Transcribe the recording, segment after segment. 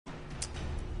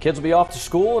Kids will be off to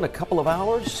school in a couple of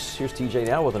hours. Here's TJ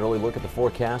now with an early look at the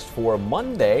forecast for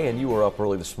Monday. And you were up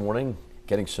early this morning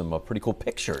getting some pretty cool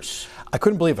pictures. I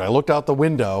couldn't believe it. I looked out the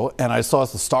window and I saw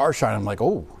the stars shine. I'm like,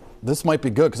 oh, this might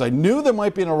be good, because I knew there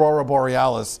might be an aurora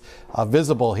borealis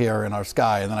visible here in our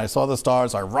sky. And then I saw the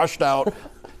stars. I rushed out.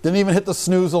 Didn't even hit the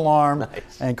snooze alarm.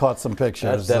 Nice. And caught some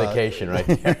pictures. That's dedication right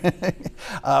there.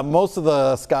 Most of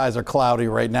the skies are cloudy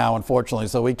right now, unfortunately,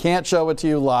 so we can't show it to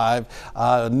you live.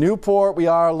 Newport, we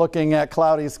are looking at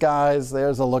cloudy skies.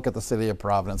 There's a look at the city of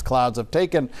Providence. Clouds have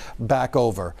taken back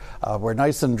over. We're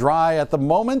nice and dry at the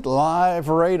moment. Live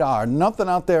radar. Nothing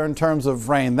out there in terms of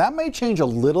rain. That may change a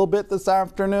little bit this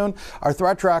afternoon. Our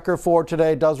threat tracker for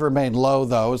today does remain low,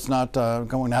 though. It's not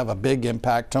going to have a big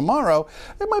impact tomorrow.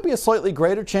 There might be a slightly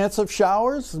greater chance of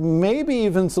showers, maybe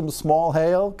even some small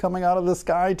hail coming out of the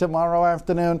sky tomorrow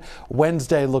afternoon.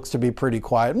 Wednesday looks to be pretty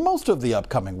quiet. Most of the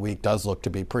upcoming week does look to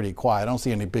be pretty quiet. I don't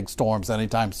see any big storms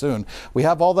anytime soon. We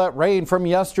have all that rain from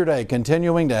yesterday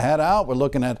continuing to head out. We're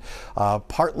looking at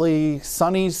partly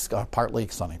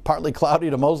cloudy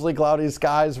to mostly cloudy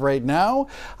skies right now.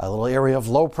 A little area of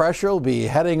low pressure will be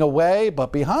heading away,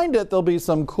 but behind it there'll be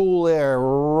some cool air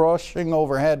rushing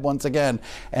overhead once again,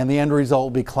 and the end result will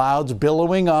be clouds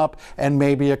billowing up and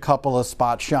maybe a couple of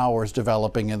spot showers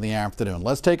developing in the afternoon.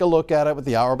 Let's take a look at it with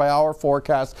the hour-by-hour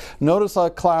forecast. Notice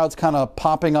clouds kind of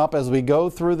popping up as we go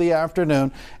through the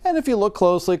afternoon, and if you look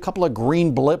closely, a couple of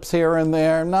green blips here and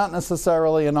there, not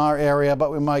necessarily in our area,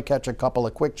 but we might catch a couple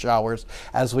of quick showers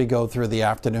as we go through the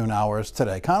afternoon hours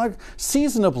today. Kind of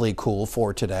seasonably cool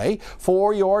for today.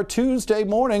 For your Tuesday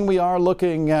morning, we are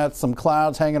looking at some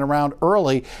clouds hanging around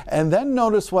early, and then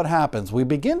notice what happens. We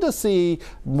begin to see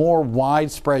more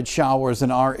widespread showers in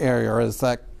our area as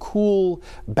that cool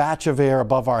batch of air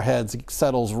above our heads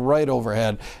settles right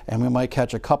overhead, and we might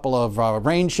catch a couple of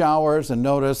rain showers, and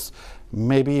notice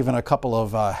maybe even a couple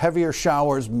of heavier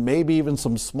showers, maybe even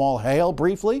some small hail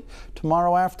briefly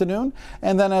tomorrow afternoon.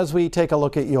 And then as we take a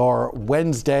look at your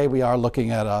Wednesday, we are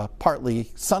looking at a partly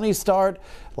sunny start.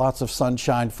 Lots of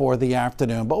sunshine for the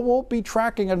afternoon, but we'll be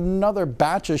tracking another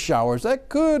batch of showers that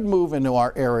could move into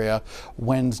our area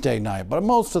Wednesday night. But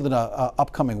most of the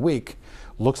upcoming week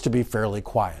looks to be fairly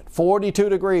quiet. 42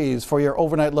 degrees for your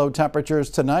overnight low temperatures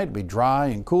tonight. It'll be dry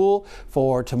and cool.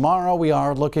 For tomorrow, we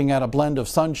are looking at a blend of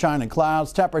sunshine and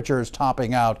clouds. Temperatures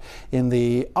topping out in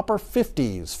the upper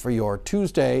 50s for your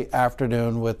Tuesday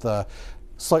afternoon, with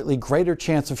slightly greater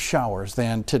chance of showers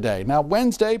than today. Now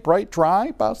Wednesday, bright, dry,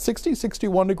 about 60,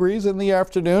 61 degrees in the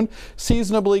afternoon.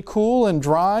 Seasonably cool and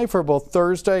dry for both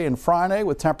Thursday and Friday,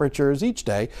 with temperatures each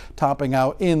day topping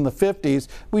out in the 50s.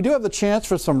 We do have the chance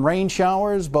for some rain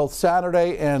showers both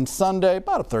Saturday and Sunday,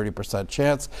 about a 30%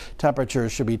 chance.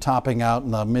 Temperatures should be topping out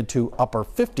in the mid to upper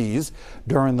 50s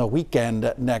during the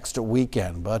weekend next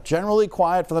weekend. But generally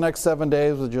quiet for the next 7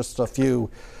 days, with just a few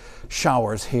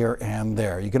showers here and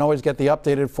there. You can always get the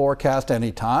updated forecast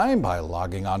anytime by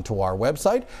logging onto our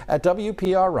website at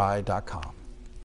WPRI.com.